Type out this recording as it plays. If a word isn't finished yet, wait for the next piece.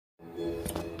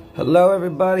Hello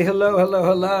everybody,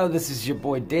 hello. This is your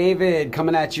boy David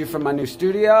coming at you from my new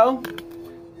studio.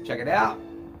 Check it out.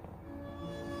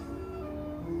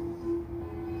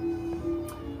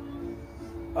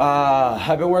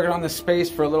 I've been working on this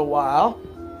space for a little while.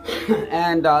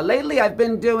 And lately I've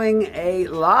been doing a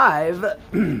live,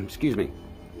 excuse me,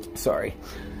 sorry,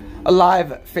 a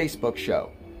live Facebook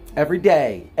show. Every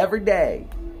day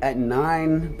at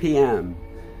 9 p.m.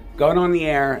 Going on the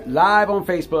air, live on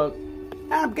Facebook.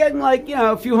 I'm getting like,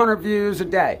 a few hundred views a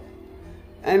day.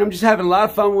 And I'm just having a lot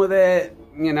of fun with it.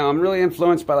 I'm really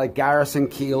influenced by like Garrison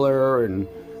Keillor and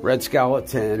Red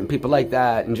Skeleton and people like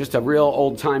that. And just a real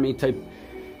old-timey type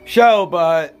show.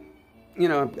 But,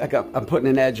 I'm putting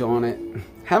an edge on it.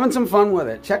 Having some fun with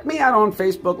it. Check me out on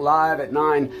Facebook Live at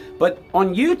 9. But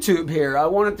on YouTube here, I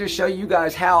wanted to show you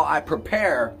guys how I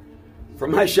prepare for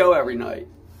my show every night.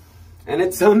 And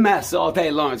it's a mess all day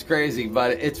long. It's crazy,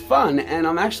 but it's fun, and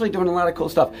I'm actually doing a lot of cool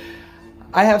stuff.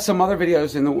 I have some other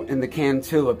videos in the can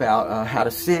too about how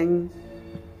to sing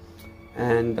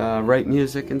and write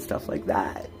music and stuff like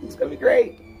that. It's gonna be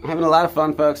great. I'm having a lot of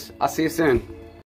fun, folks. I'll see you soon.